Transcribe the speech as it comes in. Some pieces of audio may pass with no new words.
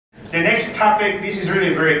topic, this is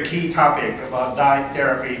really a very key topic about diet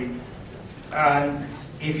therapy. And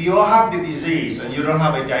if you have the disease and you don't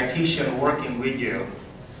have a dietitian working with you,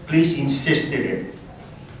 please insist in it,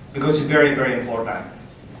 because it's very, very important.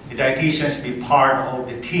 The dietitian should be part of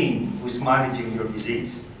the team who's managing your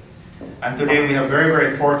disease. And today we have very,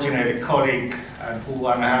 very fortunate colleague who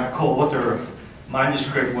I have co-author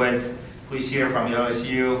manuscript with, who is here from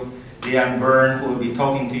LSU, Leanne Byrne, who will be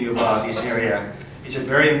talking to you about this area. It's a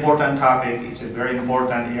very important topic. It's a very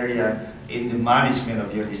important area in the management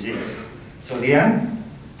of your disease. So Leanne?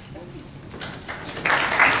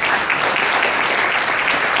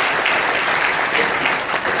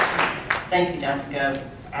 Thank you, Dr. Goh.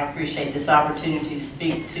 I appreciate this opportunity to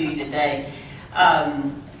speak to you today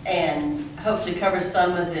and hopefully cover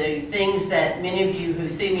some of the things that many of you who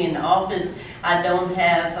see me in the office, I don't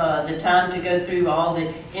have the time to go through all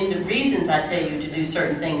the reasons I tell you to do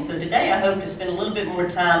certain things. So today I hope to spend a little bit more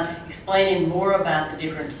time explaining more about the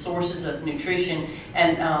different sources of nutrition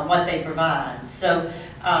and what they provide. So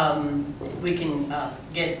we can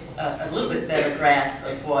get a little bit better grasp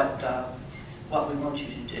of what we want you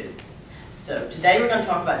to do. So today we're going to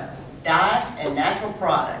talk about diet and natural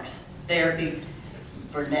products therapy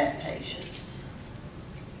for NET patients.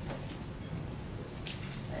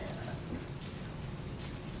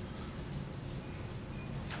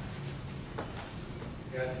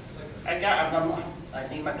 I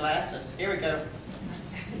need my glasses. Here we go.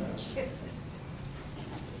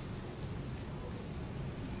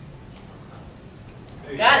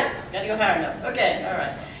 Got it. Got to go higher enough. Okay, all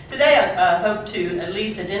right. Today I hope to at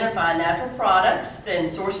least identify natural products and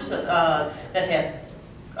sources that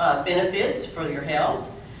have benefits for your health,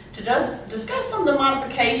 to just discuss some of the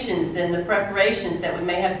modifications and the preparations that we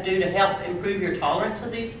may have to do to help improve your tolerance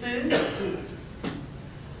of these foods.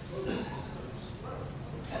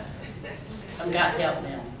 I've got help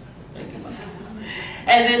now.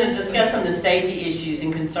 And then to discuss some of the safety issues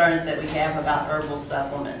and concerns that we have about herbal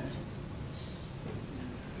supplements.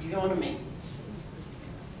 You going to me?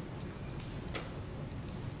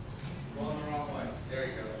 Going the wrong way. There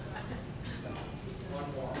you go. One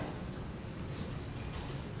more.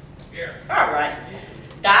 Here. All right.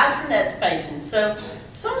 Diets for NETs patients. So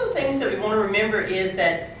some of the things that we want to remember is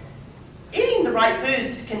that eating the right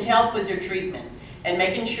foods can help with your treatment. And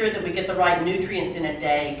making sure that we get the right nutrients in a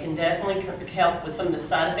day can definitely help with some of the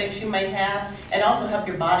side effects you may have, and also help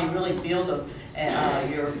your body really build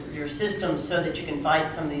your system so that you can fight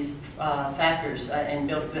some of these factors and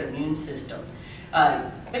build a good immune system.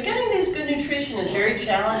 But getting this good nutrition is very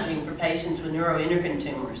challenging for patients with neuroendocrine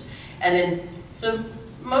tumors. And then, so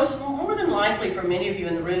more than likely for many of you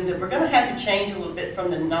in the room, that we're going to have to change a little bit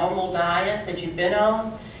from the normal diet that you've been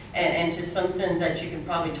on and to something that you can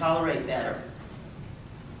probably tolerate better.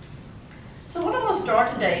 So what I want to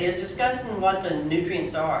start today is discussing what the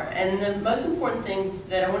nutrients are. And the most important thing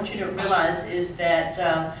that I want you to realize is that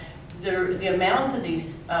the amounts of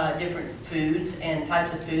these different foods and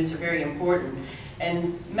types of foods are very important.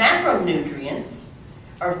 And macronutrients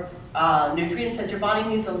are nutrients that your body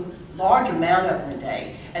needs a large amount of in a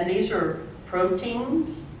day. And these are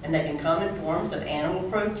proteins, and they can come in forms of animal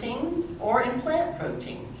proteins or in plant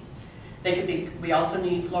proteins. They could be, we also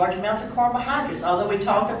need large amounts of carbohydrates, although we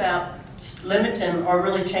talked about limiting or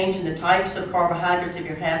really changing the types of carbohydrates if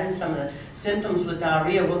you're having some of the symptoms with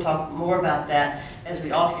diarrhea. We'll talk more about that as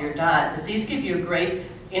we alter your diet. But these give you a great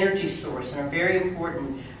energy source and are very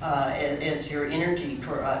important as your energy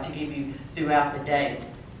to give you throughout the day.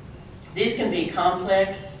 These can be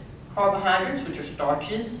complex carbohydrates, which are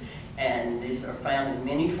starches, and these are found in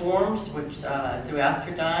many forms which throughout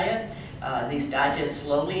your diet. These digest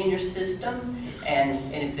slowly in your system, and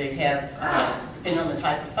if they have depending on the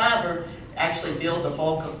type of fiber, actually build the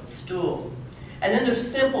bulk of the stool. And then there's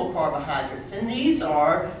simple carbohydrates, and these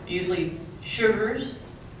are usually sugars.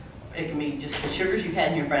 It can be just the sugars you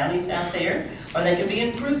had in your brownies out there, or they can be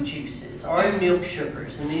in fruit juices or in milk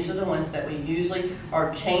sugars, and these are the ones that we usually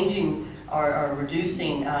are changing or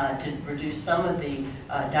reducing to reduce some of the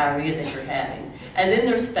diarrhea that you're having. And then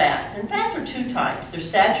there's fats, and fats are two types. They're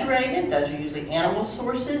saturated, those are usually animal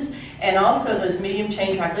sources, and also those medium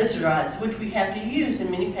chain triglycerides, which we have to use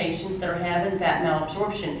in many patients that are having fat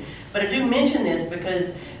malabsorption. But I do mention this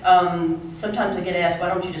because sometimes I get asked, why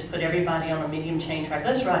don't you just put everybody on a medium chain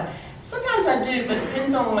triglyceride? Sometimes I do, but it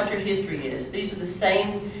depends on what your history is. These are the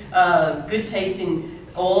same good tasting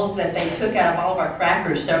oils that they took out of all of our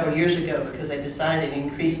crackers several years ago because they decided it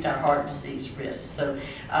increased our heart disease risk. So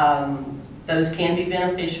those can be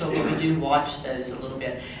beneficial, but we do watch those a little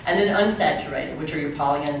bit. And then unsaturated, which are your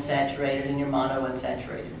polyunsaturated and your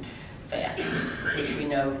monounsaturated fats, which we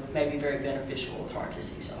know may be very beneficial with heart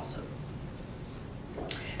disease also.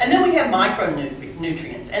 have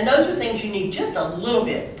micronutrients, and those are things you need just a little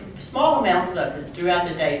bit, small amounts of it throughout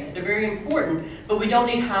the day. They're very important, but we don't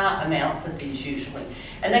need high amounts of these usually.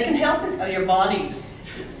 And they can help your body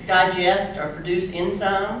digest or produce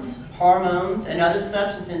enzymes, hormones, and other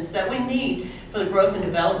substances that we need for the growth and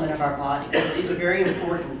development of our body. So these are very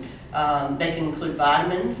important. They can include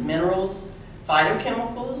vitamins, minerals,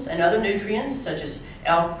 phytochemicals, and other nutrients such as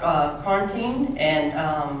L-carnitine and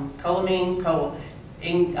choline,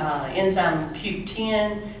 enzyme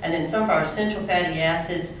Q10, and then some of our essential fatty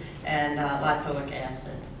acids and lipoic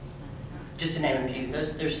acid, just to name a few.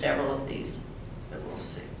 There's several of these that we'll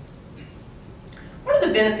see. What are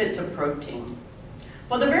the benefits of protein?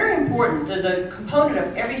 Well, they're very important. They're the component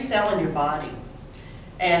of every cell in your body.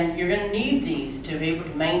 And you're going to need these to be able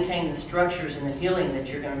to maintain the structures and the healing that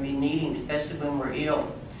you're going to be needing, especially when we're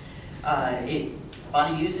ill. The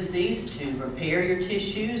body uses these to repair your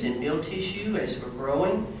tissues and build tissue as we're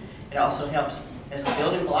growing. It also helps as a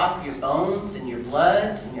building block for your bones and your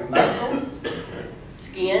blood and your muscle,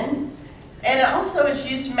 skin. And also it's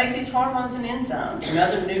used to make these hormones and enzymes and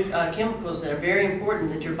other new chemicals that are very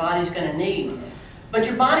important that your body's going to need. But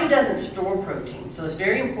your body doesn't store protein, so it's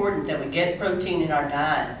very important that we get protein in our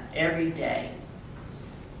diet every day.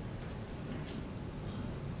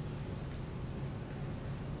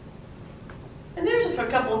 And there's a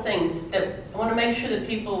couple of things that I want to make sure that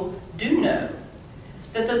people do know.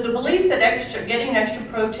 That the belief that getting extra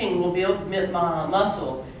protein will build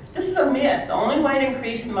muscle, this is a myth. The only way to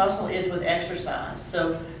increase the muscle is with exercise.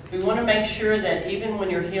 So we want to make sure that even when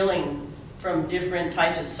you're healing from different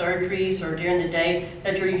types of surgeries or during the day,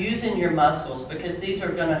 that you're using your muscles, because these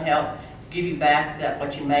are going to help give you back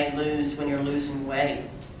what you may lose when you're losing weight.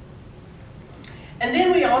 And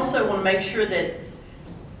then we also want to make sure that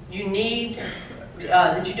you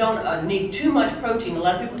don't need too much protein. A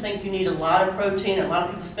lot of people think you need a lot of protein. A lot of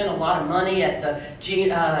people spend a lot of money at the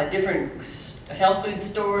different health food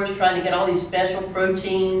stores trying to get all these special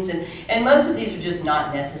proteins, and most of these are just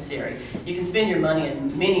not necessary. You can spend your money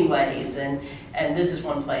in many ways, and this is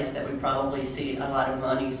one place that we probably see a lot of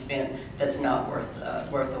money spent that's not worth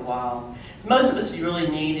the while. So most of us you really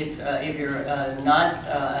need, if you're not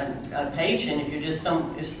a patient, if you're just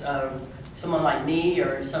someone like me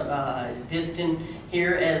or visiting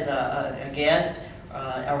here as a guest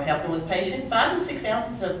or helping with a patient, 5 to 6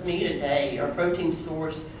 ounces of meat a day or protein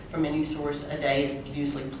source from any source a day is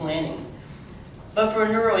usually plenty. But for a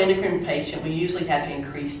neuroendocrine patient, we usually have to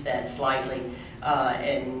increase that slightly,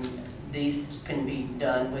 and these can be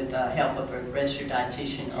done with the help of a registered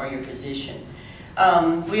dietitian or your physician.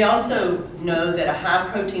 We also know that a high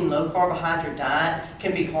protein, low carbohydrate diet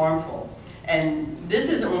can be harmful. And this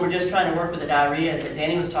isn't when we're just trying to work with the diarrhea that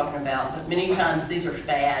Danny was talking about, but many times these are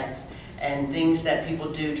fads and things that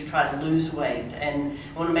people do to try to lose weight. And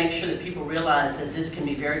I want to make sure that people realize that this can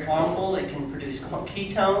be very harmful. It can produce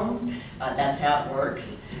ketones. That's how it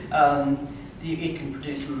works. It can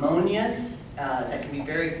produce ammonias. That can be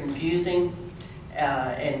very confusing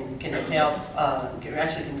and can help,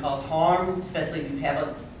 actually can cause harm, especially if you have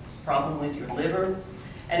a problem with your liver.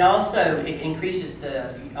 And also, it increases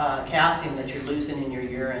the calcium that you're losing in your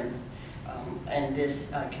urine. And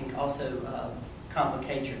this can also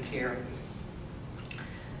complicate your care.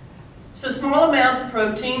 So small amounts of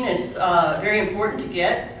protein is very important to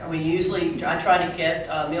get. I try to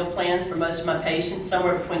get meal plans for most of my patients,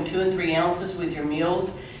 somewhere between 2 and 3 ounces with your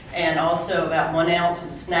meals, and also about 1 ounce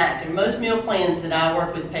with a snack. And most meal plans that I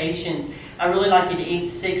work with patients, I really like you to eat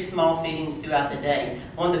 6 small feedings throughout the day.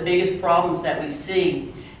 One of the biggest problems that we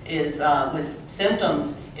see is with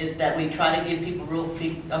symptoms is that we try to give people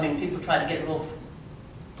people try to get real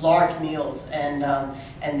large meals, and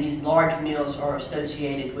these large meals are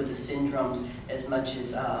associated with the syndromes as much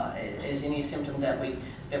as any symptom that we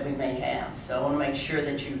may have. So I want to make sure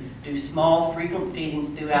that you do small, frequent feedings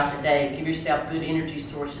throughout the day. Give yourself good energy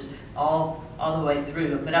sources all the way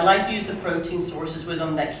through. But I like to use the protein sources with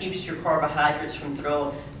them. That keeps your carbohydrates from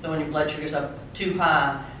throwing your blood sugars up too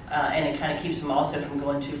high, and it kind of keeps them also from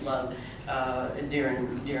going too low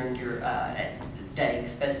during your day,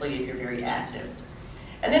 especially if you're very active.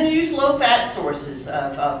 And then use low-fat sources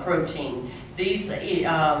of protein. These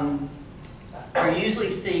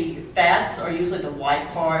fats are usually the white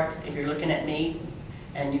part if you're looking at meat,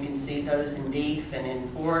 and you can see those in beef and in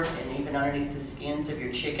pork and even underneath the skins of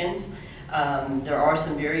your chickens. There are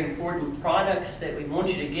some very important products that we want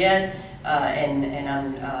you to get, and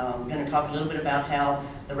I'm going to talk a little bit about how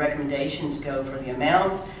the recommendations go for the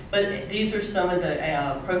amounts, but these are some of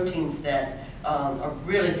the proteins that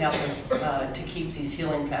really help us to keep these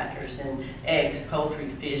healing factors in eggs, poultry,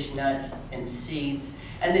 fish, nuts, and seeds.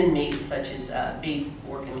 And then meats such as beef,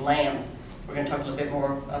 pork, and lamb. We're going to talk a little bit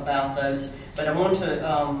more about those. But I want to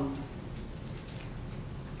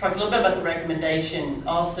talk a little bit about the recommendation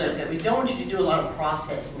also that we don't want you to do a lot of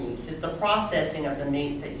processed meats. It's the processing of the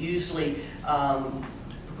meats that usually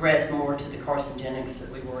progress more to the carcinogenics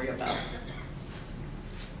that we worry about.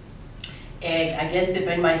 Egg, I guess if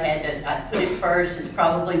anybody had to, I put it first, it's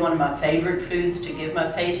probably one of my favorite foods to give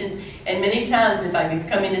my patients. And many times if you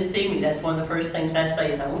come in to see me, that's one of the first things I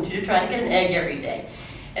say is I want you to try to get an egg every day.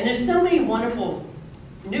 And there's so many wonderful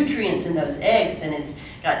nutrients in those eggs, and it's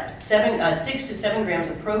got 6 to 7 grams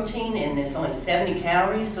of protein, and it's only 70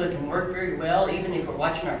 calories, so it can work very well even if we're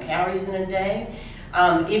watching our calories in a day.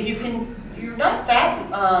 If you're not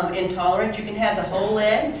fat intolerant, you can have the whole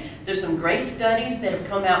egg. There's some great studies that have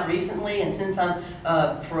come out recently, and since I'm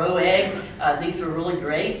pro egg, these are really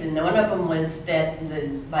great. And one of them was that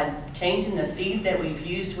by changing the feed that we've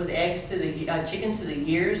used with eggs through the chickens through the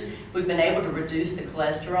years, we've been able to reduce the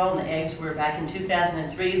cholesterol. And the eggs were back in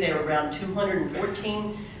 2003, they were around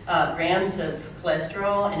 214 grams of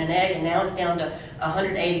cholesterol in an egg, and now it's down to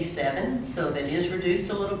 187, so that is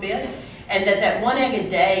reduced a little bit. And that 1 egg a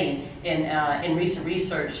day in recent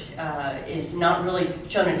research is not really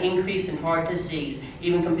shown an increase in heart disease,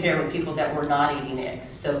 even compared with people that were not eating eggs.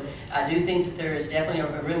 So I do think that there is definitely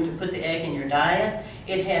a room to put the egg in your diet.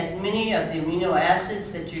 It has many of the amino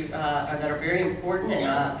acids that are very important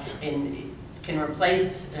and can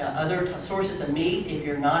replace other sources of meat if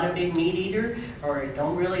you're not a big meat eater or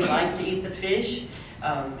don't really like to eat the fish.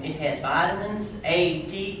 It has vitamins A,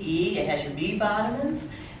 D, E. It has your B vitamins.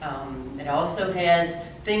 It also has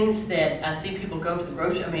things that I see people go to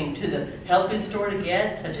the health food store to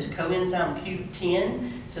get, such as coenzyme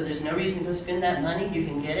Q10. So there's no reason to spend that money. You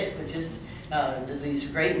can get it with just these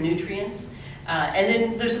great nutrients. And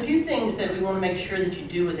then there's a few things that we want to make sure that you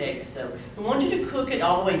do with eggs, though. We want you to cook it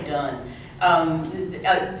all the way done.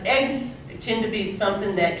 Eggs tend to be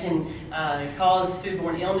something that can cause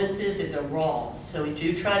foodborne illnesses if they're raw. So we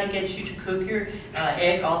do try to get you to cook your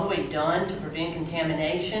egg all the way done to prevent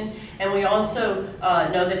contamination. And we also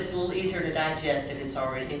know that it's a little easier to digest if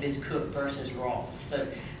it's cooked versus raw. So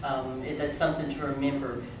that's something to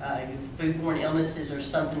remember. Foodborne illnesses are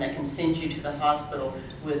something that can send you to the hospital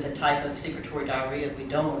with a type of secretory diarrhea we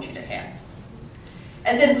don't want you to have.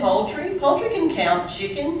 And then poultry. Poultry can count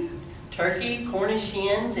chicken, turkey, Cornish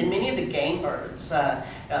hens, and many of the game birds,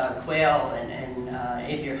 quail, and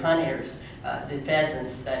if you're hunters, the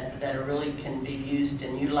pheasants that are really can be used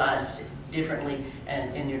and utilized differently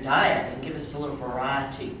in your diet and give us a little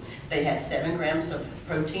variety. They have 7 grams of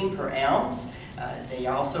protein per ounce. They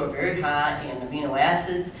also are very high in amino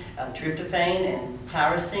acids, tryptophan and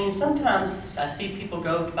tyrosine. Sometimes I see people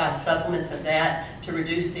go to buy supplements of that to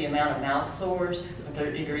reduce the amount of mouth sores.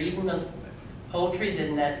 If you're eating those poultry,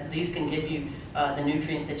 then these can give you the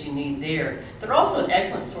nutrients that you need there. They're also an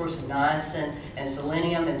excellent source of niacin and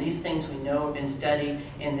selenium, and these things we know have been studied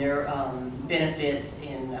in their benefits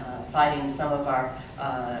in fighting some of our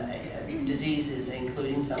diseases,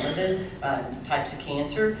 including some of the types of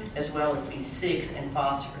cancer, as well as B6 and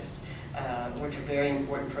phosphorus, which are very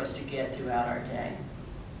important for us to get throughout our day.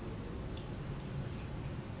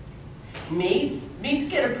 Meats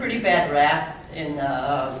get a pretty bad rap in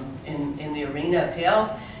the arena of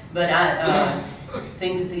health, but I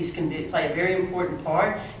think that these can play a very important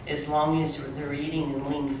part as long as they're eating in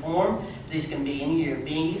lean form. These can be any of your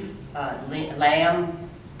beef, lamb,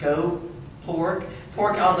 goat, pork.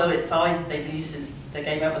 Pork, although it's always they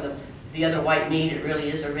came up with the other white meat, it really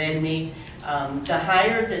is a red meat.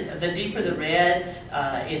 The deeper the red,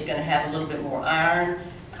 it's going to have a little bit more iron,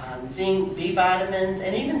 zinc, B vitamins,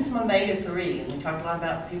 and even some omega-3. And we talk a lot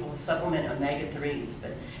about people who supplement omega-3s,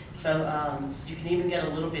 but so you can even get a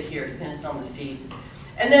little bit here, depends on the feed.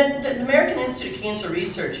 And then the American Institute of Cancer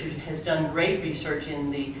Research, who has done great research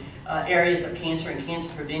in the areas of cancer and cancer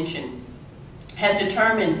prevention, has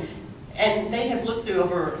determined, and they have looked through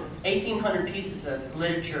over 1,800 pieces of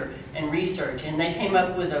literature and research, and they came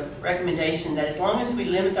up with a recommendation that as long as we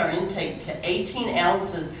limit our intake to 18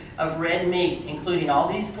 ounces of red meat, including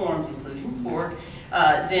all these forms, including pork,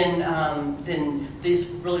 then this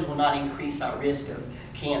really will not increase our risk of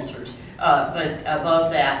cancers. But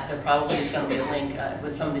above that, there probably is going to be a link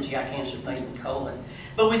with some of the GI cancers, like the colon.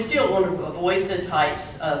 But we still want to avoid the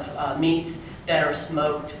types of meats that are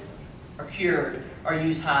smoked or cured or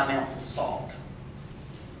use high amounts of salt.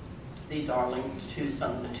 These are linked to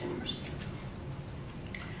some of the tumors.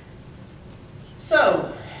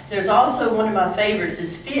 So, there's also one of my favorites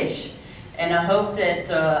is fish. And I hope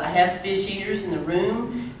that I have fish eaters in the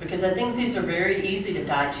room. because I think these are very easy to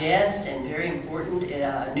digest and very important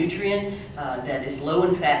nutrient that is low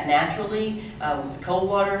in fat naturally. Cold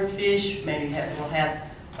water fish maybe will have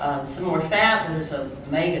some more fat, but there's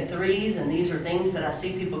omega-3s, and these are things that I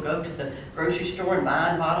see people go to the grocery store and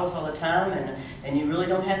buy in bottles all the time, and you really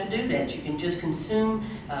don't have to do that. You can just consume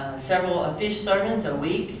several fish servings a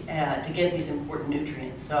week to get these important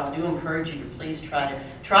nutrients. So I do encourage you to please try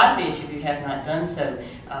fish if you have not done so.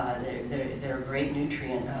 They're a great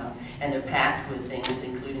nutrient, and they're packed with things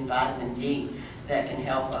including vitamin D that can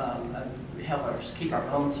help us keep our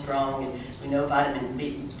bones strong, and we know vitamin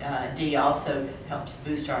D also helps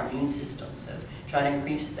boost our immune system, so try to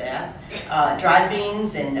increase that. Dried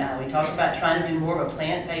beans, and we talked about trying to do more of a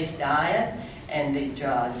plant-based diet, and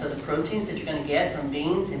so the proteins that you're going to get from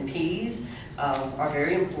beans and peas are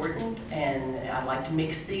very important, and I like to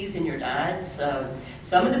mix these in your diets.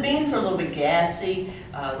 Some of the beans are a little bit gassy.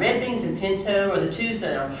 Red beans and pinto are the two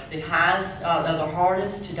that are the highest, are the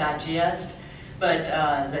hardest to digest. But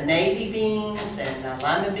the navy beans and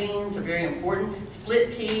lima beans are very important.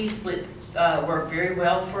 Split peas work very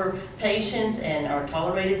well for patients and are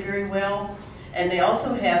tolerated very well. And they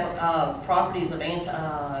also have properties of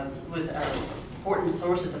important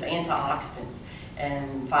sources of antioxidants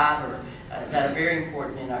and fiber that are very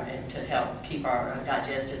important to help keep our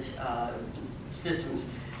digestive systems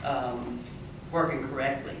working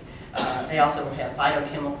correctly. They also have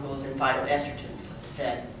phytochemicals and phytoestrogens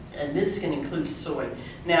and this can include soy.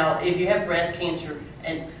 Now, if you have breast cancer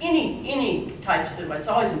and any types of, it's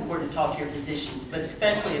always important to talk to your physicians, but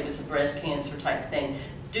especially if it's a breast cancer type thing,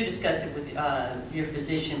 do discuss it with your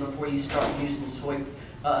physician before you start using soy,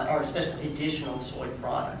 or especially additional soy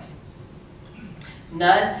products.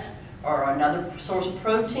 Nuts are another source of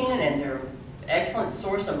protein, and they're an excellent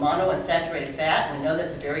source of monounsaturated fat. We know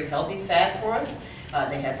that's a very healthy fat for us.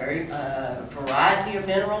 They have very variety of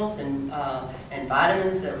minerals and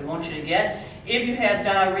vitamins that we want you to get. If you have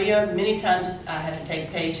diarrhea, many times I have to take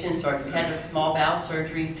patients, or if you have small bowel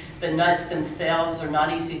surgeries, the nuts themselves are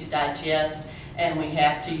not easy to digest, and we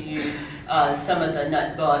have to use some of the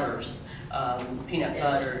nut butters, peanut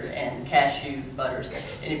butter and cashew butters.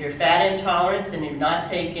 And if you're fat intolerant and you've not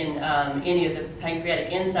taken any of the pancreatic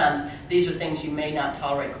enzymes, these are things you may not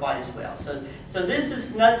tolerate quite as well. So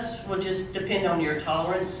nuts will just depend on your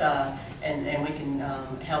tolerance, and we can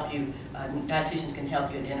help you, dietitians can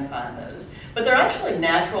help you identify those. But they're actually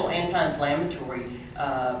natural anti-inflammatory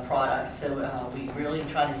products, so we really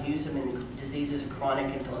try to use them in diseases of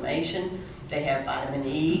chronic inflammation. They have vitamin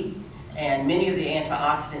E, and many of the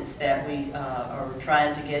antioxidants that we are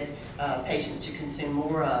trying to get patients to consume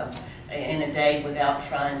more of in a day without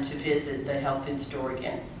trying to visit the health food store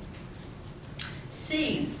again.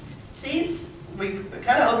 Seeds we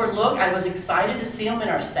kind of overlook. I was excited to see them in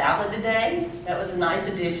our salad today. That was a nice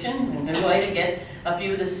addition, a new way to get a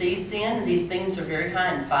few of the seeds in. These things are very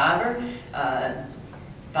high in fiber,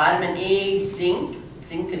 vitamin E, zinc.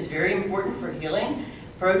 Zinc is very important for healing.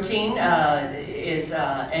 Protein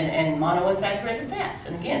and monounsaturated fats.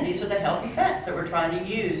 And again, these are the healthy fats that we're trying to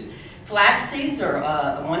use. Flax seeds are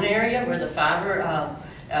one area where the fiber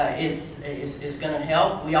is going to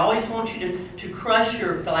help. We always want you to crush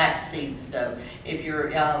your flax seeds, though. If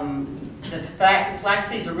you're the flax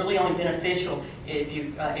seeds are really only beneficial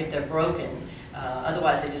if they're broken.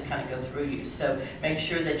 Otherwise, they just kind of go through you. So make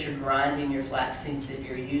sure that you're grinding your flax seeds if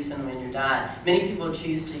you're using them in your diet. Many people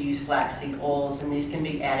choose to use flaxseed oils, and these can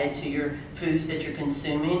be added to your foods that you're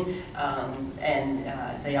consuming.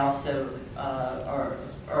 They also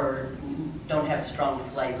don't have a strong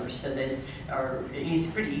flavor, so these are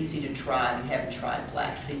pretty easy to try if you haven't tried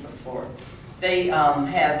flaxseed before. They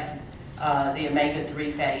have the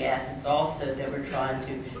omega-3 fatty acids also that we're trying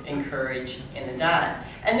to encourage in the diet.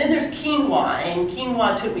 And then there's quinoa, and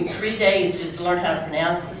quinoa took me 3 days just to learn how to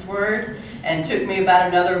pronounce this word, and took me about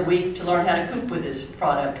another week to learn how to cook with this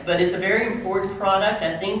product. But it's a very important product,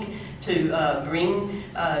 I think, to bring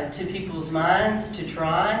to people's minds to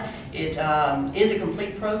try. It is a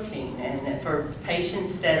complete protein, and for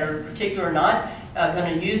patients that are particular not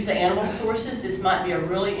going to use the animal sources, this might be a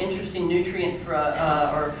really interesting nutrient for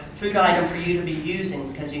or food item for you to be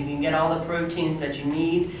using, because you can get all the proteins that you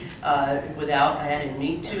need without adding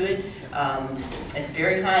meat to it. It's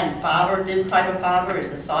very high in fiber. This type of fiber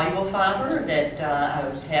is a soluble fiber that I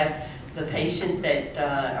would have the patients that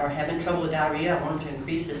are having trouble with diarrhea. I want them to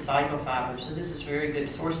increase the soluble fiber. So this is a very good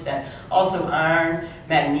source of that. Also iron,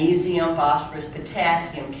 magnesium, phosphorus,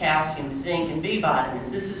 potassium, calcium, zinc, and B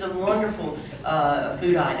vitamins. This is a wonderful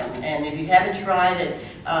food item. And if you haven't tried it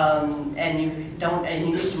and you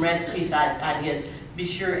need some recipes, ideas, be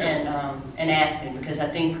sure and ask me, because I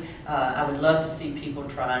think I would love to see people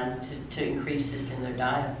trying to increase this in their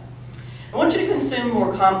diet. I want you to consume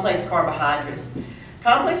more complex carbohydrates.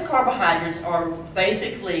 Complex carbohydrates are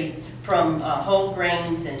basically from whole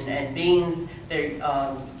grains and beans. They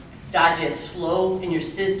digest slow in your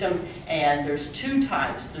system, and there's two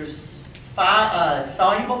types. There's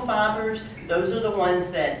soluble fibers. Those are the ones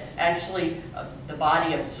that actually the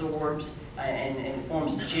body absorbs and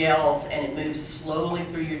forms gels, and it moves slowly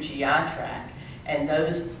through your GI tract. And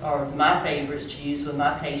those are my favorites to use with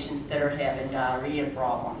my patients that are having diarrhea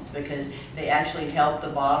problems, because they actually help the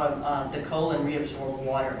bottom, the colon reabsorb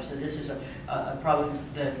water. So this is probably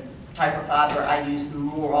the type of fiber I use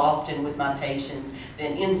more often with my patients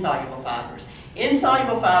than insoluble fibers.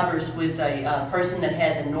 Insoluble fibers with a person that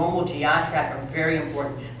has a normal GI tract are very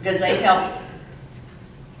important, because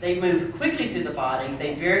they move quickly through the body,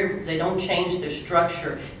 they don't change their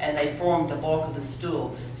structure, and they form the bulk of the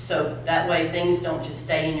stool. So that way things don't just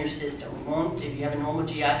stay in your system. If you have a normal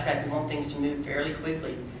GI tract, we want things to move fairly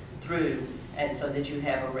quickly through, and so that you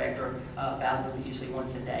have a regular bowel movement, usually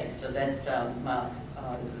once a day. So that's my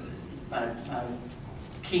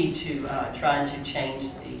key to trying to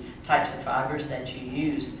change the types of fibers that you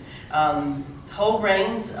use. Whole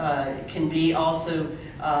grains can be also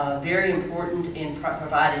very important in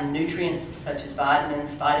providing nutrients such as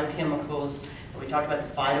vitamins, phytochemicals. We talked about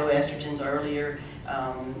the phytoestrogens earlier,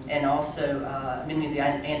 and also many of the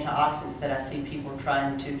antioxidants that I see people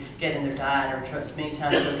trying to get in their diet, or many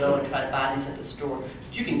times they'll go and try to buy these at the store.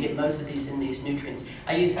 But you can get most of these in these nutrients.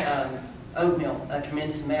 I use oatmeal a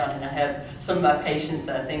tremendous amount, and I have some of my patients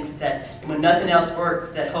that I think that when nothing else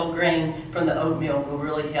works, that whole grain from the oatmeal will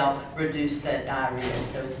really help reduce that diarrhea.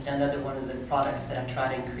 So it's another one of the products that I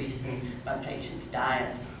try to increase in my patients'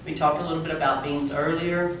 diets. We talked a little bit about beans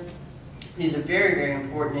earlier. These are very, very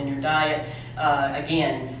important in your diet.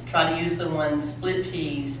 Again, try to use the ones, split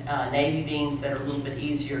peas, navy beans, that are a little bit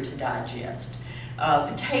easier to digest.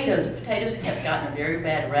 Potatoes have gotten a very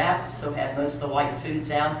bad rap, so have most of the white foods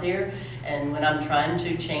out there. And when I'm trying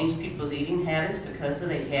to change people's eating habits because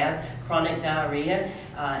they have chronic diarrhea,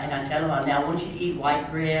 and I tell them, now I want you to eat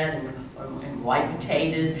white bread and white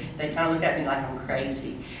potatoes, they kind of look at me like I'm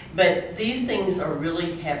crazy. But these things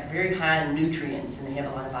really have very high nutrients, and they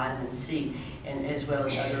have a lot of vitamin C, and as well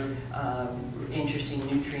as other interesting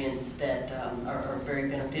nutrients that are very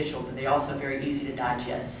beneficial, but they're also very easy to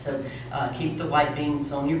digest. So keep the white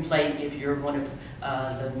beans on your plate if you're one of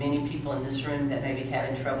the many people in this room that may be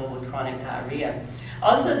having trouble with chronic diarrhea.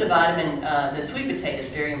 Also, the sweet potato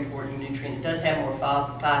is a very important nutrient. It does have more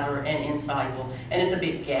fiber and insoluble, and it's a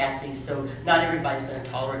bit gassy, so not everybody's going to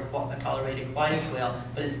tolerate it quite as well,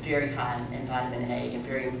 but it's very high in vitamin A and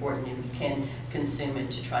very important if you can consume it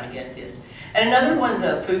to try to get this. And another one of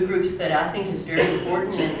the food groups that I think is very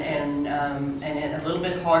important and a little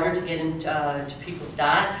bit harder to get into people's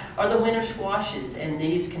diet are the winter squashes, and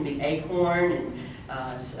these can be acorn and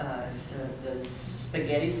the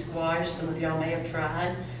spaghetti squash. Some of y'all may have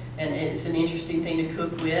tried, and it's an interesting thing to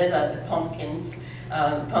cook with. The pumpkins.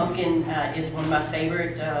 Pumpkin is one of my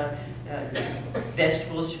favorite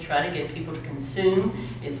vegetables to try to get people to consume.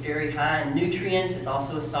 It's very high in nutrients. It's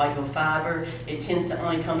also a soluble fiber. It tends to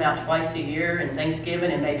only come out twice a year, in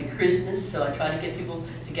Thanksgiving and maybe Christmas, so I try to get people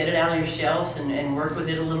to get it out on your shelves and work with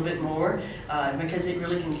it a little bit more, because it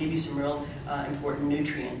really can give you some real important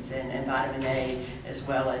nutrients and vitamin A, as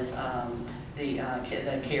well as the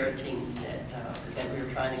carotenes that we were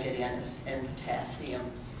trying to get in, and potassium,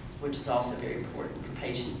 which is also very important for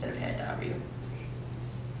patients that have had diarrhea.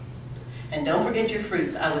 And don't forget your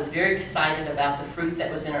fruits. I was very excited about the fruit that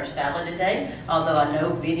was in our salad today, although I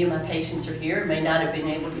know many of my patients are here, may not have been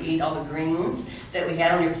able to eat all the greens that we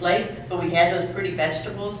had on your plate, but we had those pretty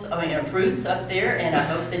fruits up there, and I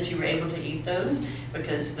hope that you were able to eat those,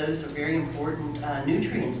 because those are very important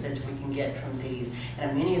nutrients that we can get from these.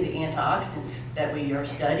 And many of the antioxidants that we are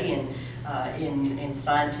studying in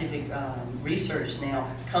scientific research now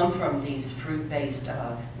come from these fruit-based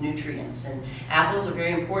nutrients. And apples are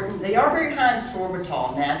very important. They are very high in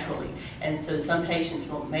sorbitol naturally, and so some patients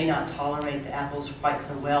may not tolerate the apples quite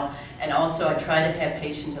so well. And also I try to have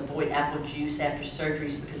patients avoid apple juice after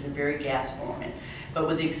surgeries because they're very gas forming. But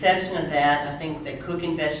with the exception of that, I think that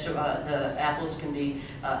cooking the apples can be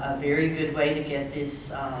a very good way to get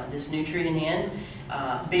this nutrient in.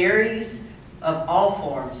 Berries of all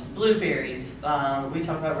forms, blueberries, we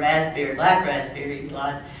talk about raspberry, black raspberry a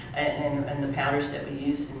lot, and the powders that we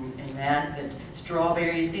use in that. But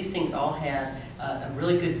strawberries, these things all have a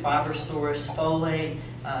really good fiber source, folate,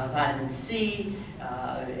 vitamin C,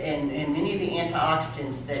 and many of the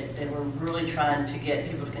antioxidants that we're really trying to get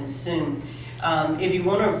people to consume. If you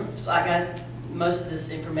want to, most of this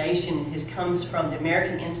information comes from the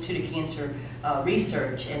American Institute of Cancer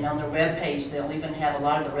Research, and on their webpage they'll even have a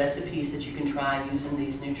lot of the recipes that you can try using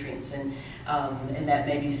these nutrients, and that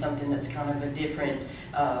may be something that's kind of a different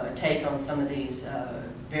take on some of these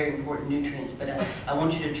very important nutrients, but I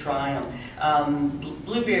want you to try them.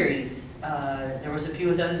 Blueberries, there was a few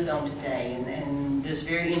of those on today, and there's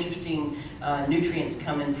very interesting nutrients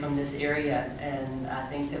coming from this area, and I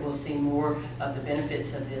think that we'll see more of the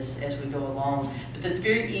benefits of this as we go along. But it's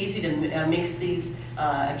very easy to mix these.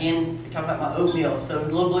 Again, we talk about my oatmeal, so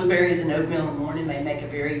little blueberries and oatmeal in the morning may make a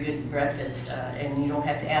very good breakfast, and you don't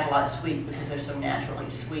have to add a lot of sweet because they're so naturally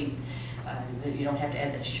sweet. You don't have to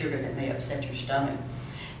add that sugar that may upset your stomach.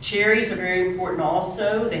 Cherries are very important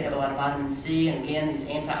also. They have a lot of vitamin C, and again, these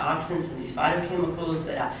antioxidants and these phytochemicals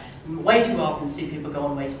that I way too often see people go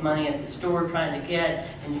and waste money at the store trying to get,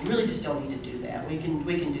 and you really just don't need to do that. We can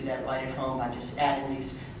do that right at home by just adding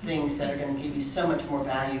these things that are going to give you so much more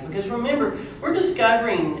value. Because remember, we're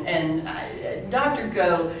discovering, and Dr.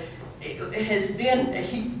 Go has been,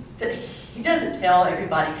 he doesn't tell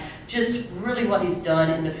everybody just really what he's done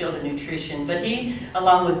in the field of nutrition, but he,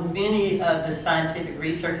 along with many of the scientific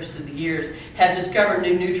researchers through the years, have discovered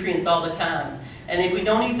new nutrients all the time. And if we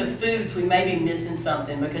don't eat the foods, we may be missing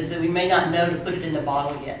something because we may not know to put it in the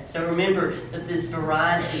bottle yet. So remember that this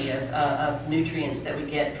variety of nutrients that we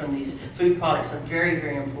get from these food products are very,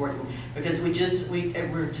 very important because we're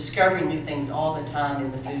discovering new things all the time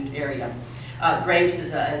in the food area. Grapes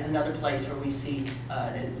is another place where we see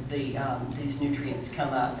these nutrients come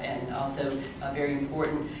up, and also very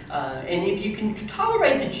important. And if you can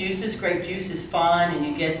tolerate the juices, grape juice is fine, and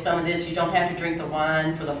you get some of this. You don't have to drink the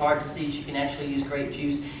wine for the heart disease. You can actually use grape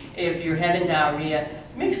juice. If you're having diarrhea,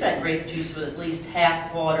 mix that grape juice with at least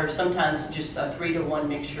half water, sometimes just a 3-to-1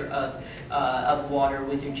 mixture of water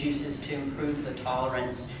with your juices to improve the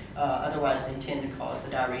tolerance. Otherwise, they tend to cause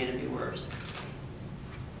the diarrhea to be worse.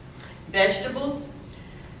 Vegetables.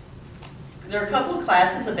 There are a couple of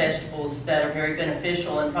classes of vegetables that are very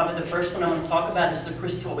beneficial, and probably the first one I want to talk about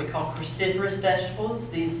is what we call cruciferous vegetables.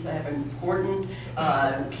 These have important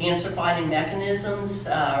cancer-fighting mechanisms,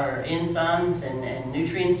 or enzymes and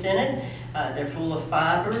nutrients in it. They're full of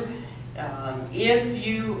fiber. If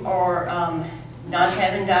you are not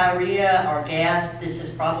having diarrhea or gas, this is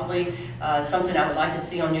probably something I would like to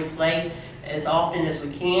see on your plate as often as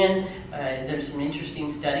we can. There's some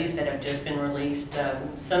interesting studies that have just been released.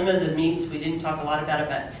 Some of the meats we didn't talk a lot about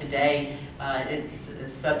today. It's a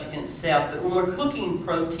subject in itself. But when we're cooking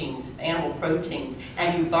proteins, animal proteins,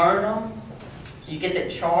 and you burn them, you get that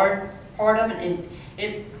charred part of it,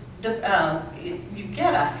 you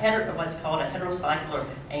get what's called a heterocyclic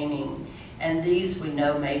amine. And these we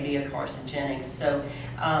know may be a carcinogenic. So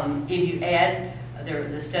if you add,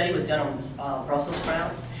 the study was done on Brussels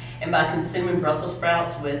sprouts, and by consuming Brussels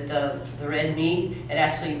sprouts with the red meat, it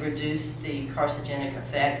actually reduced the carcinogenic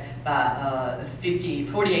effect by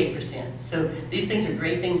 48%. So these things are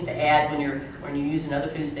great things to add when you're using other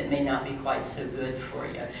foods that may not be quite so good for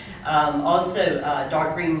you. Also,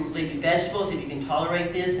 dark green leafy vegetables, if you can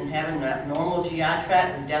tolerate this and having a normal GI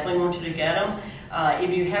tract, we definitely want you to get them.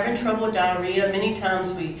 If you're having trouble with diarrhea, many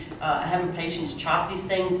times we have patients chop these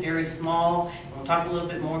things very small. We'll talk a little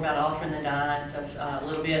bit more about altering the diet a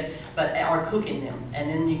little bit, but or cooking them, and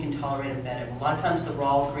then you can tolerate them better. A lot of times the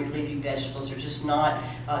raw leafy vegetables are just not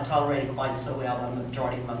tolerated quite so well by the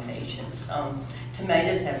majority of my patients.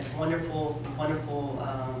 Tomatoes have wonderful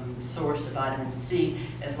source of vitamin C,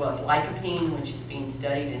 as well as lycopene, which is being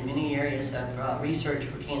studied in many areas of research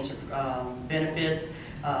for cancer benefits.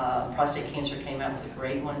 Prostate cancer came out with a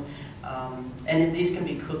great one. And these can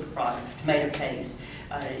be cooked products, tomato paste.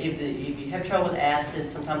 If you have trouble with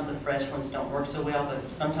acids, sometimes the fresh ones don't work so well,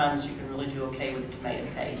 but sometimes you can really do okay with the tomato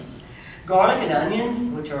paste. Garlic and onions,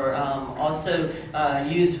 which are also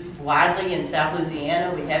used widely in South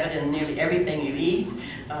Louisiana. We have it in nearly everything you eat.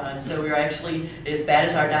 So we're actually, as bad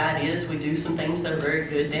as our diet is, we do some things that are very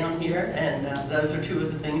good down here, and those are two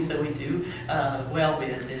of the things that we do well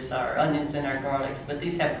with, is our onions and our garlics. But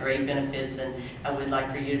these have great benefits, and I would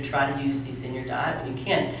like for you to try to use these in your diet when you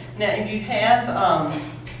can. Now, if you have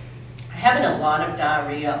having a lot of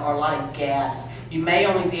diarrhea or a lot of gas, you may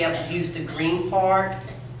only be able to use the green part,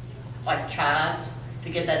 like chives, to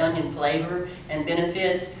get that onion flavor and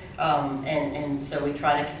benefits. And so we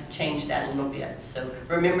try to change that a little bit. So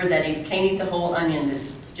remember that if you can't eat the whole onion,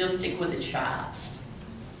 then still stick with the chives.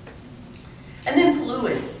 And then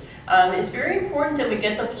fluids. It's very important that we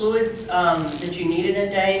get the fluids that you need in a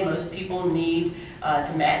day. Most people need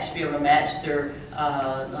to be able to match their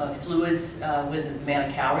fluids with the amount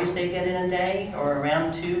of calories they get in a day, or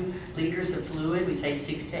around 2 liters of fluid. We say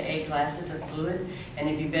 6 to 8 glasses of fluid. And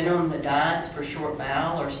if you've been on the diets for short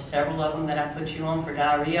bowel, or several of them that I put you on for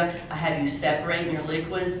diarrhea, I have you separate your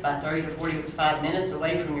liquids by 30 to 45 minutes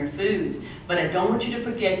away from your foods. But I don't want you to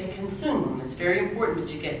forget to consume them. It's very important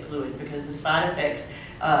that you get fluid, because the side effects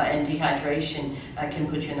and dehydration can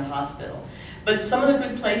put you in the hospital. But some of the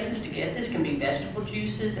good places to get this can be vegetable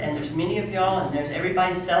juices, and there's many of y'all, and there's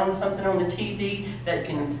everybody selling something on the TV that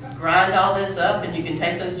can grind all this up, and you can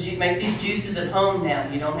take those, make these juices at home now.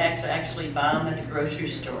 You don't have to actually buy them at the grocery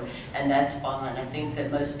store, and that's fine. I think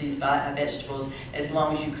that most of these vegetables, as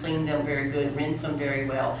long as you clean them very good, rinse them very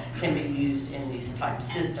well, can be used in these type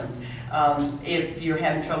systems. If you're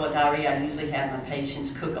having trouble with diarrhea, I usually have my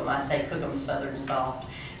patients cook them. I say cook them Southern soft,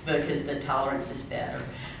 because the tolerance is better.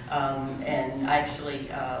 And actually,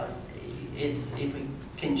 if we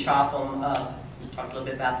can chop them up, we'll talk a little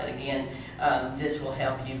bit about that again, this will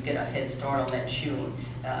help you get a head start on that chewing.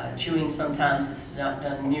 Chewing sometimes is not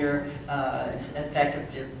done near as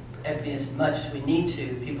effectively as much as we need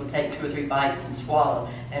to. People take 2 or 3 bites and swallow,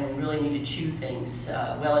 and we really need to chew things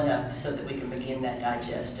well enough so that we can begin that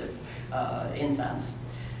digestive enzymes,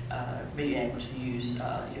 being able to use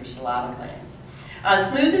your saliva glands.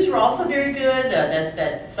 Smoothies are also very good.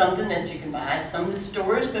 That's something that you can buy at some of the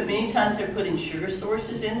stores, but many times they're putting sugar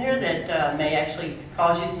sources in there that may actually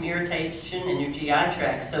cause you some irritation in your GI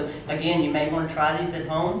tract. So again, you may want to try these at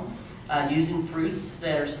home using fruits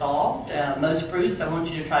that are soft. Most fruits, I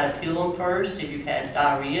want you to try to peel them first if you've had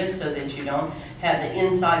diarrhea, so that you don't have the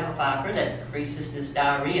insoluble fiber that increases this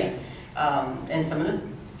diarrhea. And some of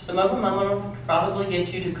them I'm going to probably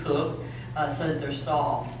get you to cook so that they're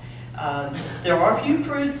soft. There are a few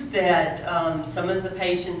fruits that some of the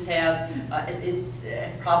patients have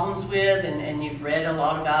problems with, and you've read a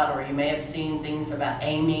lot about, or you may have seen things about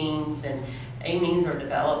amines, and amines are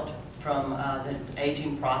developed from the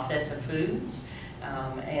aging process of foods.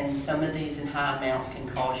 And some of these in high amounts can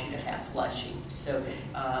cause you to have flushing. So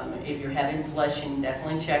if you're having flushing,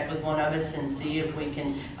 definitely check with one of us and see if we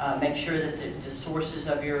can make sure that the sources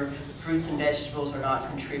of your fruits and vegetables are not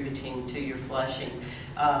contributing to your flushing.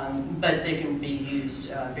 But they can be used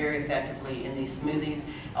very effectively in these smoothies.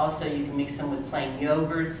 Also, you can mix them with plain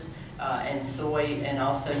yogurts and soy, and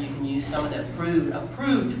also you can use some of the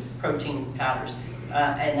approved protein powders.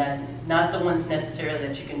 And not the ones necessarily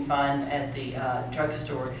that you can find at the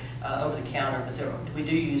drugstore over the counter, but we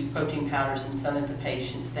do use protein powders in some of the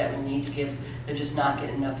patients that we need to give. They're just not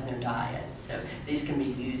getting enough in their diet, so these can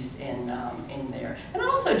be used in there. And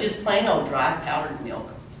also just plain old dry powdered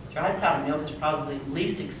milk. Dry powdered milk is probably the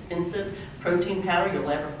least expensive protein powder you'll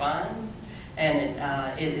ever find, and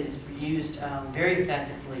it is used very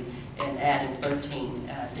effectively in adding protein,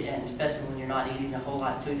 and especially when you're not eating a whole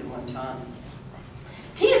lot of food at one time.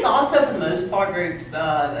 Tea is also, for the most part, it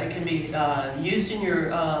can be used in your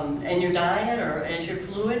diet or as your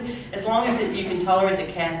fluid, as long as you can tolerate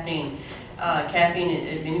the caffeine.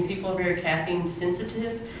 Many people are very caffeine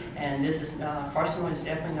sensitive, and this is carcinoid is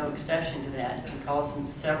definitely no exception to that. It can cause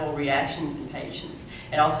several reactions in patients.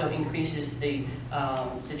 It also increases the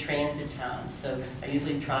transit time. So I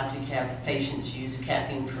usually try to have patients use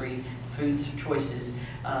caffeine-free foods choices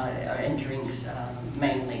and drinks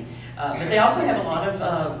mainly. But they also have a lot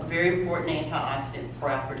of very important antioxidant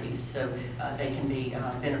properties, so they can be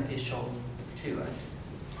beneficial to us.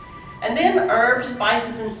 And then herbs,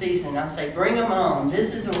 spices, and seasoning. I'll say bring them on.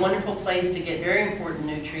 This is a wonderful place to get very important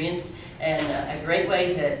nutrients, and a great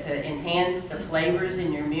way to enhance the flavors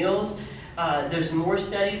in your meals. There's more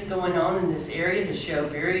studies going on in this area to show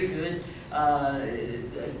very good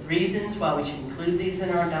reasons why we should include these in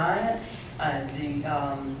our diet.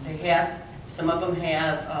 Some of them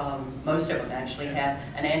have, most of them actually have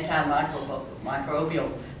an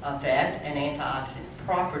antimicrobial effect and antioxidant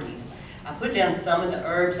properties. I put down some of the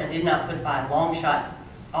herbs. I did not put by a long shot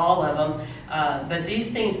all of them, but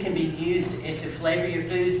these things can be used to flavor your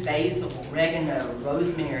foods. Basil, oregano,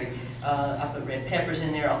 rosemary. I put red peppers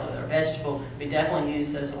in there, although they're vegetable. We definitely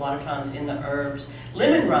use those a lot of times in the herbs.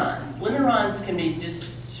 Lemon rinds. Lemon rinds can be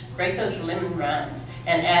just scrape those lemon rinds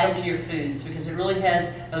and add them to your foods, because it really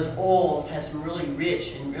has, those oils have some really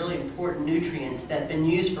rich and really important nutrients that have been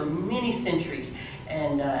used for many centuries.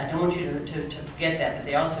 And I don't want you to forget that, but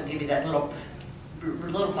they also give you that little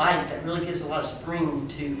bite that really gives a lot of spring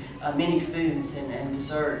to many foods and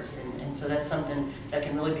desserts. And so that's something that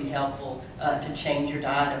can really be helpful to change your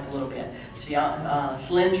diet up a little bit.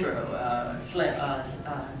 Cilantro,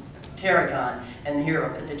 tarragon, and here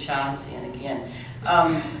I'll put the chives in again.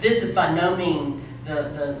 This is by no means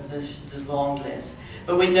the long list.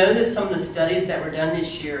 But we know that some of the studies that were done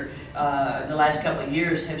this year, the last couple of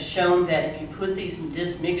years, have shown that if you put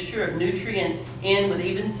this mixture of nutrients in with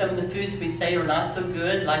even some of the foods we say are not so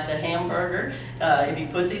good, like the hamburger, if you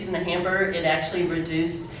put these in the hamburger, it actually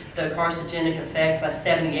reduced the carcinogenic effect by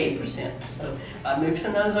 78%. So by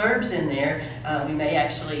mixing those herbs in there, we may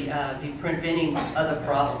actually be preventing other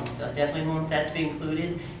problems. So I definitely want that to be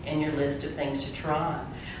included in your list of things to try.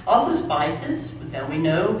 Also spices. Now we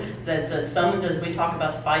know that we talk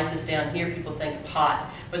about spices down here, people think hot,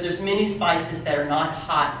 but there's many spices that are not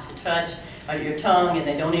hot to touch your tongue, and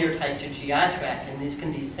they don't irritate your GI tract. And these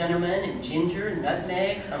can be cinnamon and ginger and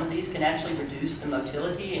nutmeg. Some of these can actually reduce the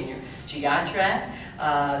motility in your GI tract.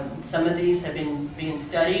 Some of these have been being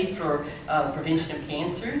studied for prevention of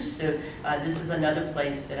cancers. So this is another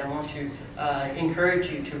place that I want to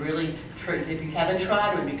encourage you to really, if you haven't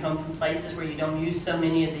tried or you come from places where you don't use so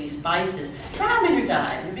many of these spices, try them in your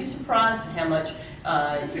diet. You'll be surprised at how much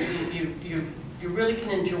you really can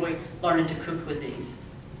enjoy learning to cook with these.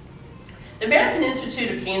 The American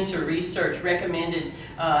Institute of Cancer Research recommended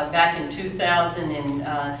back in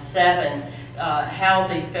 2007 how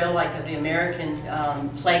they felt like the American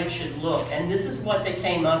plate should look, and this is what they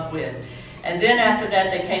came up with. And then after that,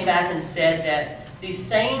 they came back and said that these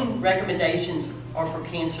same recommendations are for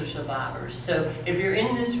cancer survivors. So if you're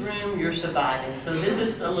in this room, you're surviving. So this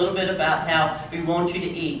is a little bit about how we want you to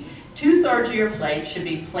eat. 2/3 of your plate should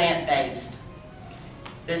be plant-based.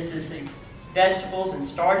 This is vegetables and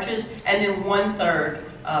starches, and then 1/3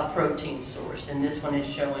 protein source, and this one is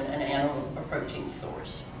showing an animal protein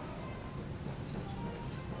source.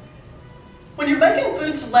 When you're making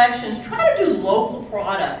food selections, try to do local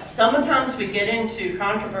products. Sometimes we get into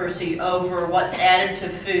controversy over what's added to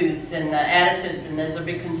foods and additives, and those are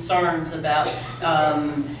big concerns about,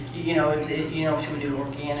 should we do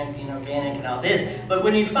organic, inorganic, and all this. But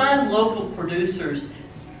when you find local producers,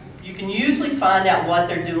 you can usually find out what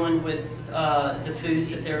they're doing with the foods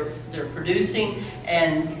that they're producing,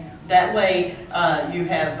 and that way you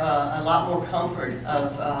have a lot more comfort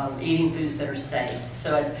of eating foods that are safe.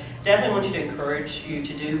 So I definitely want you to encourage you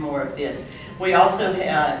to do more of this. We also,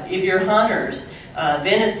 if you're hunters,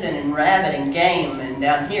 venison and rabbit and game, and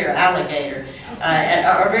down here alligator,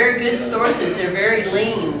 are very good sources. They're very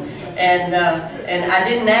lean. And I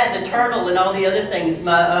didn't add the turtle and all the other things.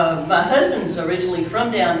 My husband's originally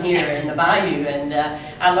from down here in the bayou, and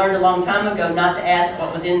I learned a long time ago not to ask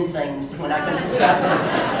what was in things when I go to supper.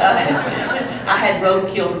 I had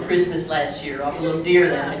roadkill for Christmas last year off a little deer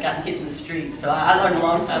that had gotten hit in the street, so I learned a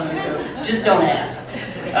long time ago, just don't ask.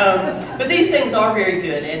 But these things are very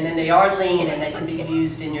good, and then they are lean, and they can be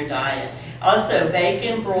used in your diet. Also,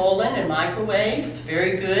 bacon, broiling, and microwave,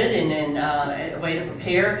 very good, and then a way to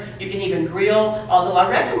prepare. You can even grill, although I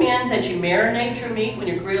recommend that you marinate your meat when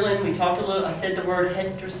you're grilling. We talked a little, I said the word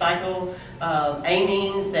heterocycle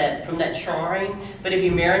amines from that charring, but if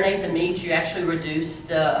you marinate the meat, you actually reduce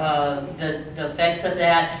the effects of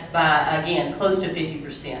that by, again, close to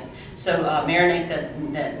 50%. So marinate that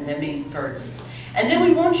meat first. And then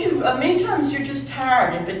we want you, many times you're just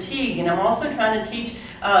tired and fatigued, and I'm also trying to teach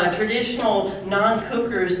traditional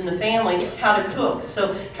non-cookers in the family how to cook.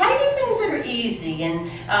 So try to do things that are easy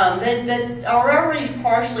and that are already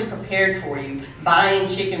partially prepared for you. Buying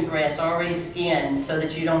chicken breasts already skinned so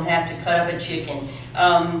that you don't have to cut up a chicken.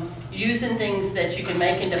 Using things that you can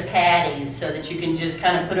make into patties so that you can just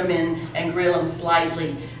kind of put them in and grill them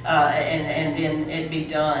slightly and then it'd be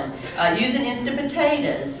done. Using instant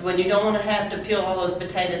potatoes when you don't want to have to peel all those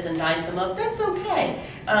potatoes and dice them up, that's okay.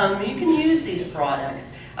 You can use these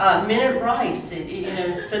products. Minute rice,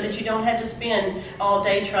 so that you don't have to spend all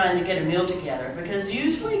day trying to get a meal together. Because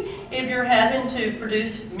usually, if you're having to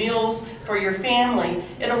produce meals for your family,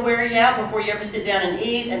 it'll wear you out before you ever sit down and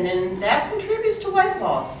eat, and then that contributes to weight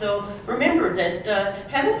loss. So remember that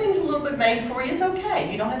having things a little bit made for you is okay.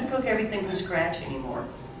 You don't have to cook everything from scratch anymore.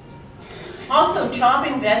 Also,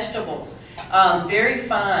 chopping vegetables, very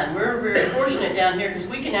fine. We're very fortunate down here because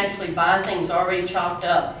we can actually buy things already chopped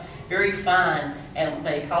up, very fine, and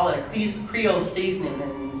they call it a Creole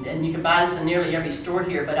seasoning, and you can buy this in nearly every store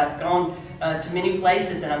here, but I've gone to many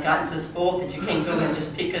places and I've gotten so spoiled that you can't go and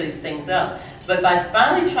just pick these things up. But by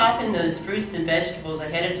finally chopping those fruits and vegetables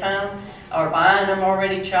ahead of time, or buying them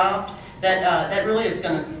already chopped, that really is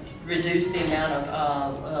going to reduce the amount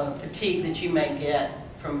of fatigue that you may get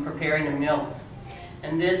from preparing a meal.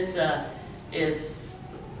 And this is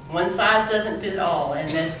one size doesn't fit all, and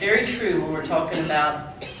that's very true when we're talking about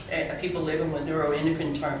people living with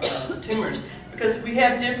neuroendocrine tumors, because we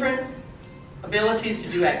have different abilities to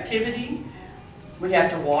do activity. We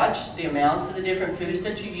have to watch the amounts of the different foods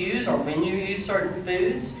that you use or when you use certain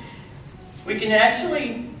foods. We can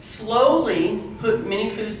actually slowly put many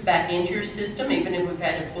foods back into your system, even if we've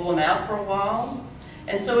had to pull them out for a while.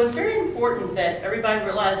 And so it's very important that everybody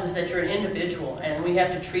realizes that you're an individual, and we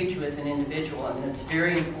have to treat you as an individual. And it's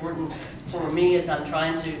very important for me as I'm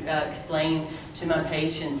trying to explain to my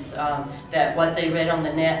patients that what they read on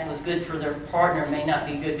the net was good for their partner may not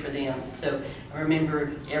be good for them. So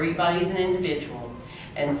remember, everybody's an individual.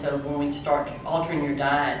 And so when we start altering your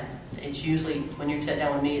diet, it's usually, when you sit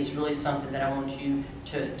down with me, it's really something that I want you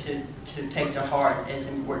to take to heart as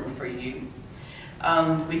important for you.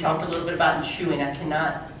 We talked a little bit about chewing. I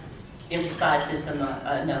cannot emphasize this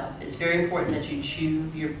enough. It's very important that you chew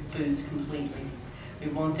your foods completely. We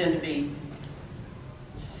want them to be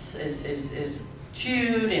as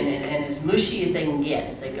chewed and as mushy as they can get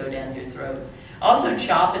as they go down your throat. Also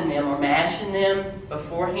chopping them or mashing them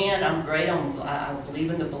beforehand. I'm great on, I believe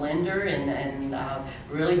in the blender, and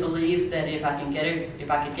really believe that if I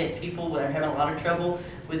could get people that are having a lot of trouble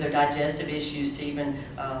with their digestive issues to even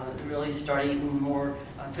really start eating more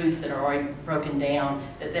foods that are already broken down,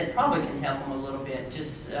 that probably can help them a little bit.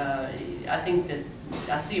 Just, I think that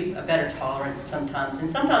I see a better tolerance sometimes, and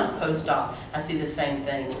sometimes post-op I see the same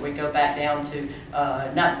thing. We go back down to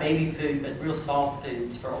not baby food, but real soft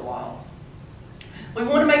foods for a while. We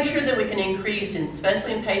want to make sure that we can increase, and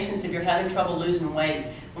especially in patients if you're having trouble losing weight,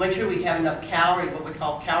 we'll make sure we have enough calorie, what we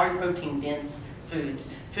call calorie protein dense foods.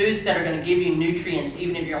 Foods that are going to give you nutrients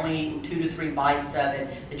even if you're only eating 2 to 3 bites of it,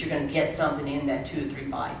 that you're going to get something in that 2 to 3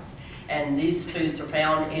 bites. And these foods are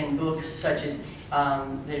found in books such as,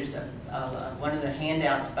 there's one of the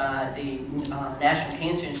handouts by the National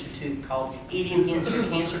Cancer Institute called Eating Hints for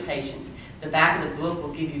Cancer Patients. The back of the book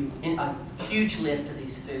will give you a huge list of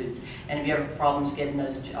these foods. And if you have problems getting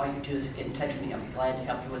those, all you do is get in touch with me. I'll be glad to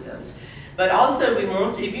help you with those. But also, we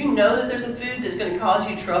want, if you know that there's a food that's going to cause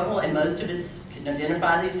you trouble, and most of us can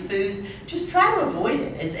identify these foods, just try to avoid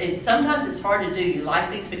it. Sometimes it's hard to do. You like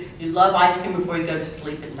these foods. You love ice cream before you go to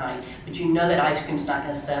sleep at night, but you know that ice cream's not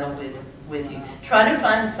going to settle with you. Try to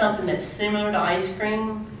find something that's similar to ice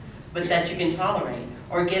cream, but that you can tolerate.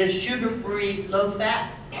 Or get a sugar-free,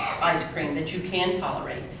 low-fat ice cream that you can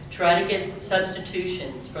tolerate. Try to get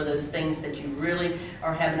substitutions for those things that you really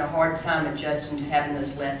are having a hard time adjusting to having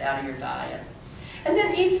those left out of your diet. And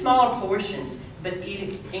then eat smaller portions, but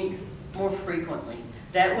eat more frequently.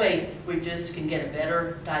 That way, we just can get a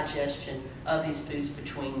better digestion of these foods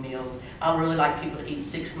between meals. I really like people to eat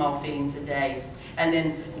 6 small feedings a day. And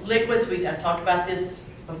then liquids, I talked about this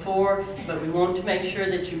before, but we want to make sure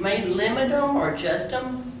that you may limit them or adjust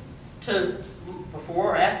them to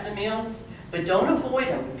before or after the meals, but don't avoid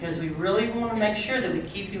them, because we really want to make sure that we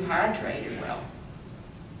keep you hydrated well.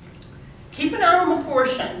 Keep an eye on the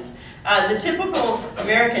portions. The typical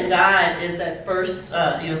American diet is that first,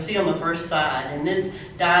 you'll see on the first side, and this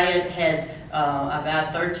diet has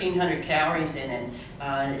about 1,300 calories in it,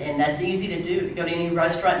 and that's easy to do. If you go to any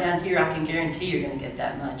restaurant down here, I can guarantee you're going to get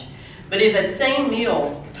that much. But if that same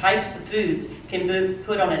meal, types of foods, can be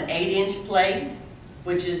put on an 8-inch plate,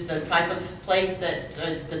 which is the type of plate that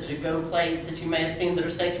is the to-go plates that you may have seen that are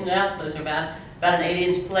sectioned out. Those are about an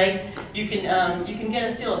 8-inch plate. You can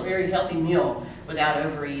get still a very healthy meal without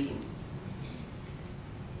overeating.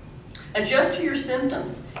 Adjust to your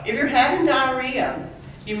symptoms. If you're having diarrhea,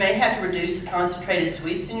 you may have to reduce the concentrated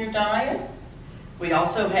sweets in your diet. We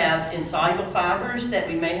also have insoluble fibers that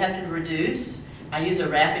we may have to reduce. I use a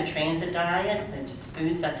rapid transit diet. It's just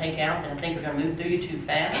foods I take out that I think are going to move through you too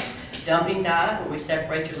fast. Dumping diet, where we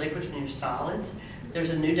separate your liquids from your solids. There's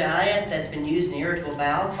a new diet that's been used in irritable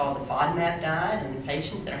bowel called the FODMAP diet, and in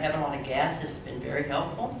patients that are having a lot of gas, this has been very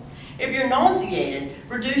helpful. If you're nauseated,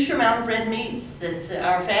 reduce your amount of red meats, that's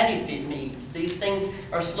our fatty meats. These things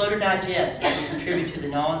are slow to digest and contribute to the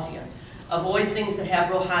nausea. Avoid things that have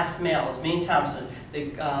real high smells. Many times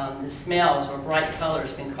the smells or bright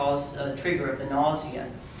colors can cause a trigger of the nausea.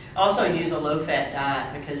 Also use a low-fat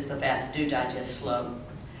diet because the fats do digest slow.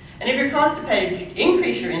 And if you're constipated,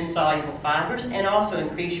 increase your insoluble fibers and also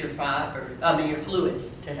increase your your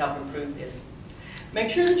fluids to help improve this. Make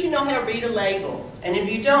sure that you know how to read a label. And if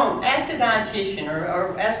you don't, ask a dietitian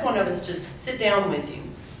or ask one of us to sit down with you.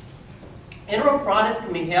 Enteral products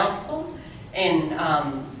can be helpful in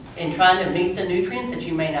trying to meet the nutrients that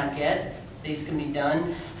you may not get. These can be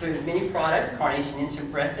done through many products, Carnation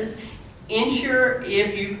Instant Breakfast. Ensure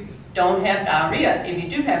if you don't have diarrhea. If you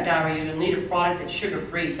do have diarrhea, you'll need a product that's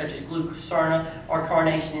sugar-free, such as Glucerna or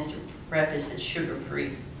Carnation Instant Breakfast that's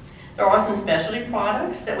sugar-free. There are some specialty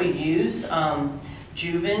products that we use.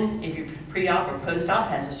 Juven, if you're pre-op or post-op,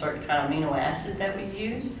 has a certain kind of amino acid that we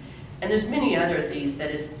use. And there's many other of these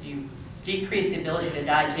that you decrease the ability to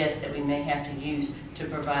digest that we may have to use to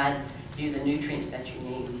provide you the nutrients that you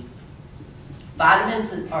need.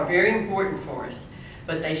 Vitamins are very important for us,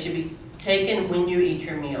 but they should be taken when you eat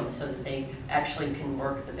your meals so that they actually can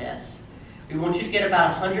work the best. We want you to get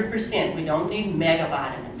about 100%. We don't need mega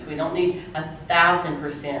vitamins. We don't need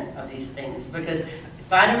 1,000% of these things, because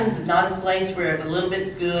vitamins is not a place where if a little bit's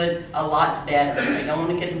good, a lot's better. They don't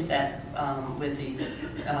want to get into that with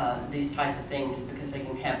these type of things, because they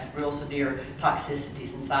can have real severe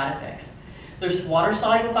toxicities and side effects. There's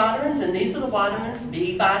water-soluble vitamins, and these are the vitamins,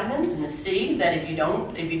 B vitamins and the C, that if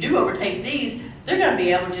you do overtake these, they're going to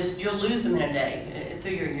be able to you'll lose them in a day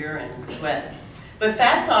through your urine and sweat. But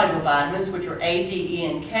fat-soluble vitamins, which are A, D, E,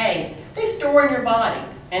 and K, they store in your body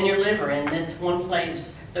and your liver in this one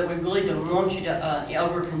place that we really don't want you to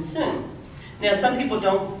overconsume. Now, some people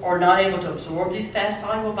are not able to absorb these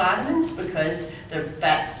fat-soluble vitamins because their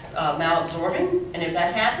fat's malabsorbing, and if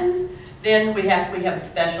that happens, then we have a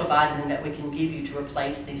special vitamin that we can give you to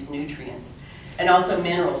replace these nutrients. And also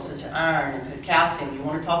minerals such as iron and calcium. You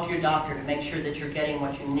want to talk to your doctor to make sure that you're getting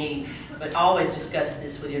what you need, but always discuss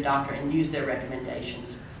this with your doctor and use their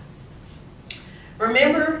recommendations.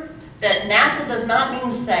 Remember that natural does not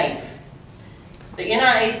mean safe. The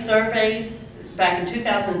NIH surveys back in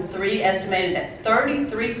 2003 estimated that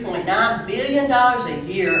 $33.9 billion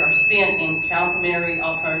a year are spent in complementary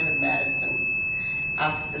alternative medicine. I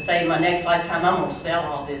say in my next lifetime, I'm going to sell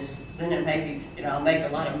all this. Then it maybe, I'll make a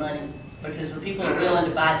lot of money, because the people are willing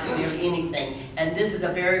to buy just nearly anything. And this is a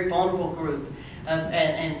very vulnerable group.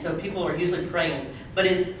 And so people are usually praying. But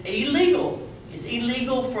it's illegal. It's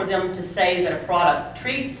illegal for them to say that a product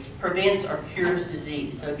treats, prevents, or cures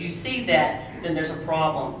disease. So if you see that, then there's a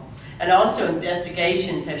problem. And also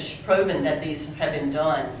investigations have proven that these have been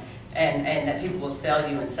done, and that people will sell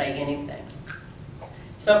you and say anything.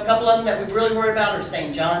 So a couple of them that we really worry about are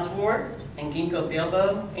St. John's wort and ginkgo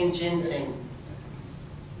biloba and ginseng.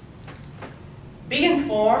 Be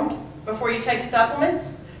informed before you take supplements.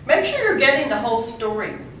 Make sure you're getting the whole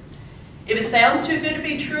story. If it sounds too good to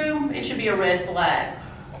be true, it should be a red flag.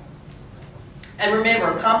 And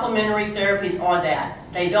remember, complementary therapies are that.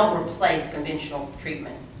 They don't replace conventional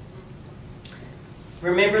treatment.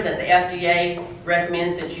 Remember that the FDA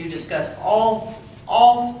recommends that you discuss all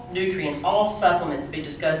nutrients, all supplements be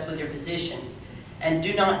discussed with your physician. And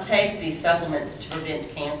do not take these supplements to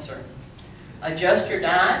prevent cancer. Adjust your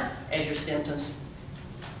diet as your symptoms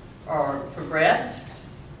progress.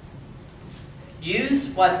 Use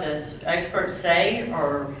what the experts say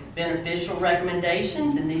are beneficial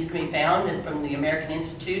recommendations, and these can be found from the American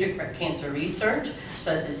Institute of Cancer Research,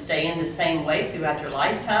 such as staying the same weight throughout your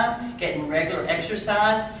lifetime, getting regular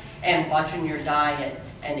exercise, and watching your diet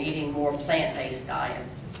and eating more plant-based diet.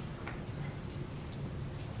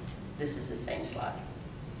 This is the same slide.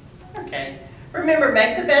 Okay. Remember,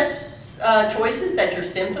 make the best choices that your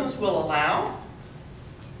symptoms will allow.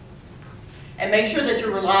 And make sure that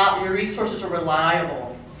your resources are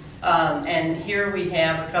reliable. And here we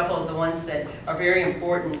have a couple of the ones that are very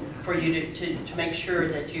important for you to make sure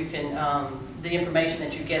that you can, the information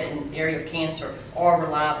that you get in the area of cancer are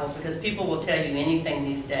reliable, because people will tell you anything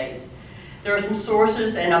these days. There are some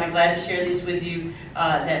sources, and I'll be glad to share these with you,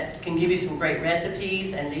 that can give you some great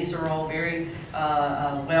recipes, and these are all very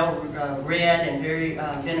well read and very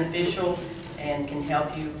beneficial, and can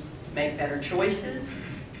help you make better choices.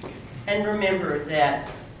 And remember that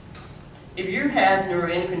if you have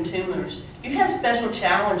neuroendocrine tumors, you have special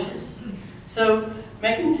challenges. So we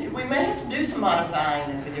may have to do some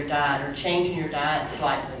modifying with your diet or changing your diet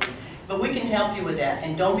slightly. But we can help you with that.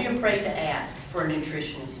 And don't be afraid to ask for a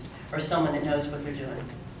nutritionist or someone that knows what they're doing.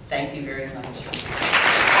 Thank you very much.